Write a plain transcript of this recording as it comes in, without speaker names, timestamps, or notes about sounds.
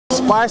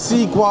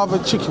Spicy guava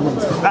chicken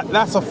wings.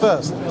 That's a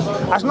first.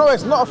 Actually, no,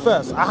 it's not a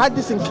first. I had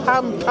this in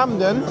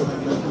Camden,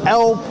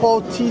 El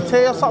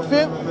Potite or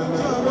something.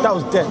 That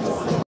was dead.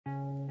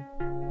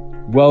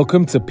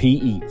 Welcome to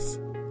P.Eats.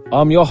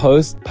 I'm your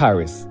host,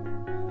 Paris.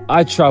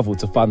 I travel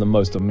to find the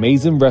most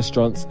amazing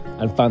restaurants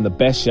and find the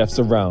best chefs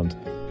around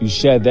who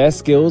share their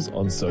skills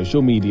on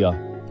social media.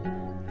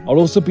 I'll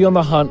also be on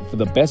the hunt for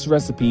the best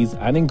recipes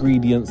and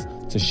ingredients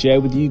to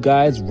share with you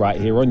guys right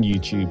here on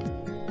YouTube.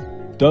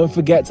 Don't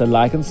forget to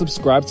like and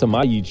subscribe to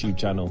my YouTube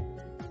channel.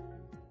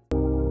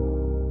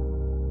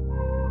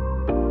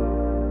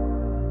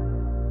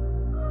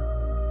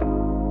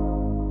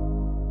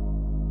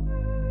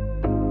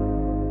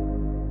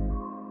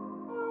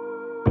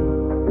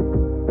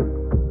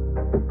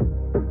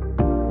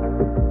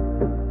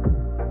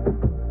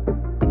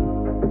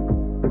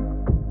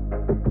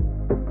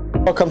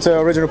 Welcome to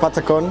Original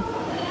Patacon,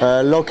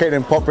 located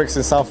in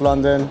Brixton, South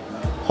London,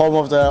 home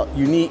of the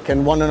unique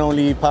and one and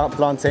only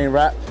plantain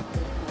wrap,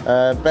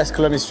 best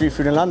Colombian street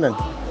food in London.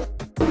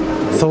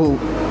 So,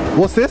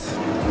 what's this?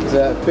 It's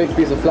a big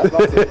piece of flat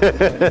plantain.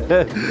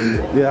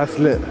 Yeah, that's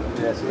lit.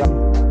 Yeah, so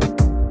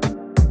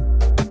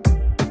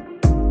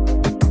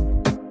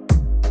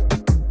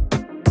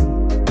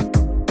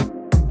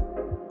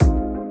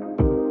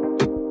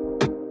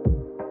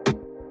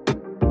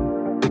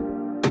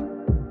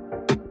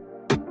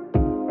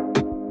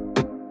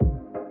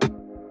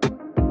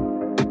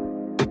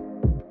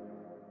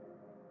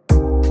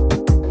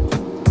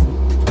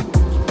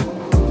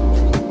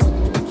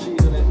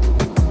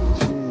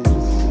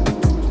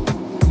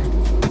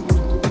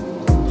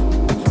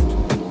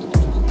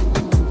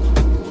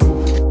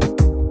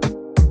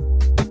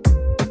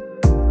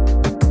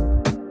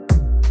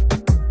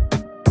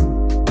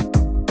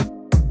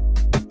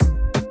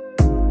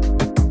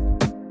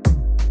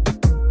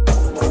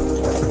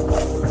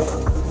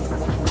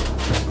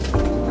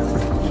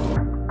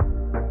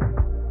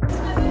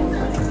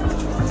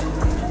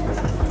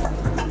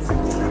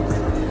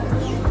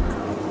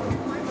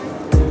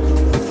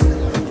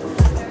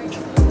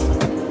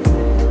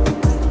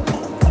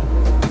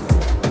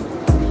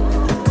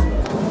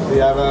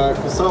you have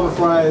cassava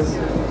fries,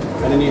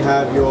 and then you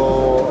have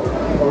your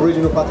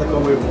original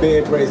patacon with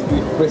beer braised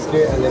beef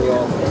brisket, and then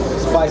your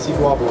spicy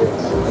guava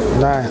wings.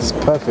 Nice,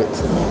 perfect.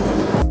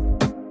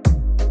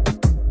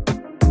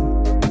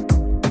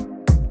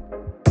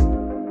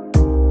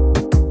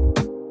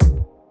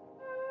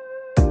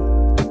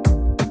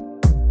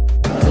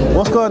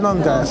 What's going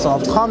on, guys? So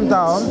I've come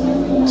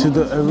down to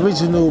the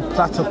Original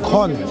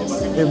Patacon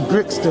in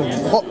Brixton,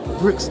 hot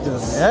Brixton,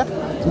 yeah?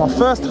 It's my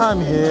first time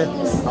here.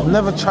 I've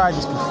never tried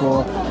this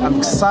before. I'm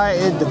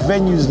excited, the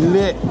venue's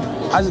lit.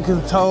 As you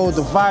can tell,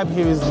 the vibe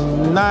here is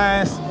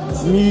nice,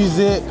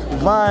 music,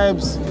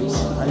 vibes,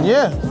 and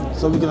yeah.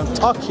 So we're gonna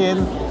tuck in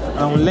and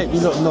I'll let you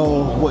lot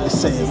know what it's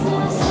saying.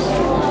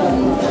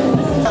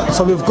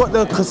 So we've got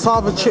the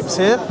cassava chips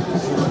here.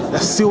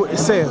 Let's see what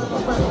it's saying.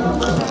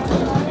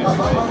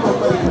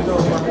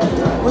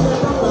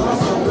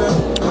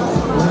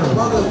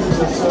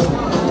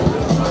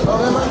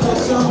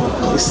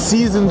 It's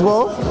seasoned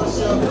well.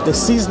 The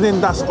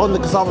seasoning that's on the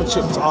cassava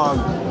chips are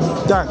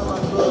dang.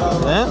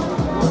 Yeah?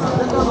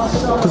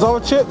 Cassava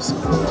chips,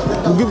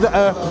 we'll give that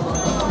a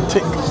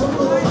tick.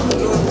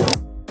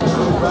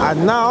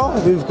 And now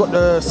we've got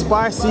the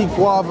spicy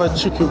guava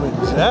chicken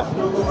wings. Yeah?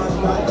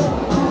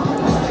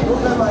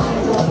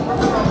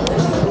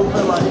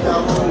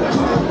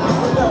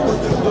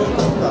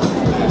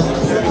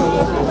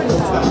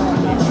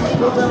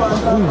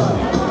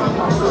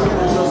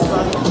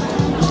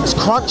 It's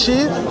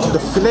crunchy, the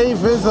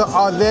flavors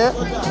are there.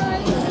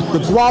 The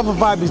guava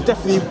vibe is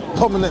definitely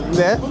prominent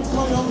there.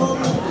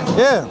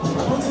 Yeah,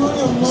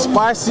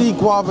 spicy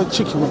guava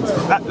chicken wings.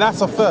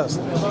 That's a first.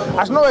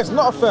 Actually, no, it's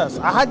not a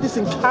first. I had this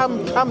in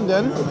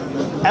Camden,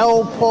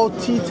 El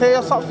Potite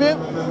or something.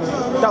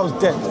 That was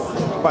dead.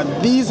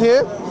 But these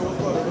here,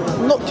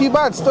 not too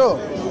bad still.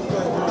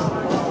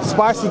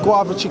 Spicy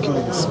guava chicken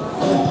wings.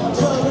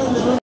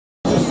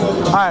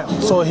 Alright,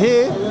 so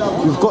here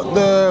we've got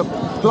the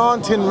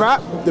plantain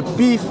wrap, the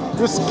beef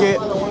brisket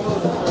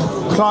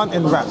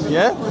plantain wrap,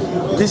 yeah?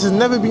 This has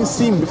never been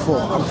seen before,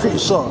 I'm pretty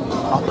sure.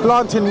 A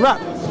plantain wrap.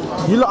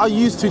 You lot are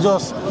used to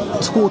just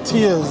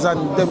tortillas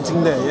and them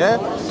thing there, yeah?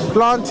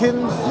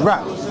 Plantain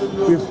wrap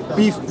with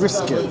beef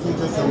brisket.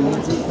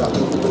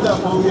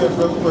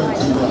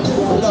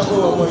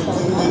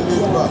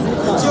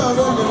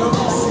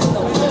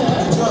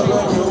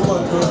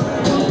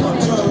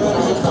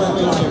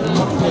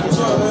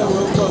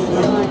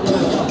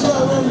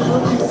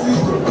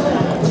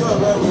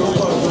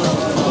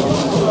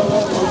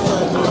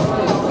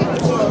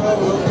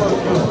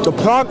 The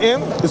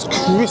plantain is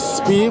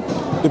crispy,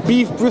 the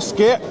beef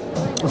brisket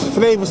is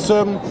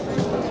flavoursome,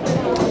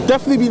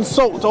 definitely been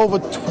soaked over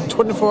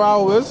 24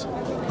 hours.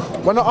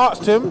 When I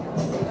asked him,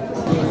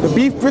 the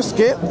beef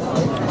brisket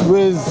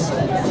was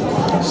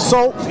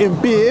soaked in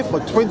beer for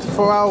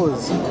 24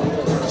 hours.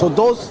 So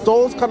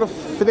those kind of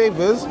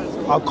flavours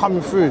are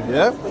coming through,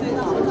 yeah?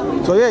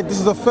 So yeah, this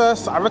is the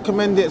first, I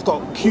recommend it. It's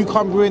got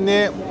cucumber in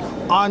it,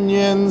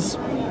 onions,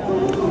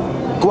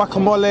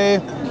 guacamole.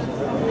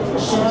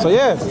 So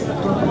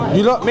yeah,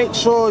 you lot make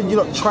sure you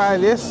lot try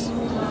this.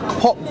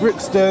 Pop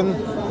Brixton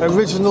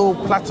original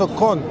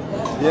Patacon.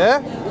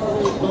 Yeah?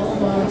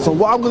 So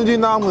what I'm gonna do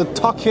now, I'm gonna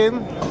tuck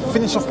in,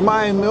 finish off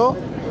my meal,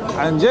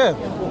 and yeah,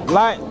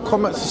 like,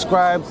 comment,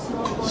 subscribe,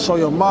 show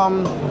your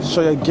mum,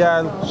 show your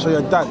gal, show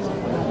your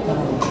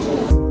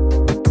dad.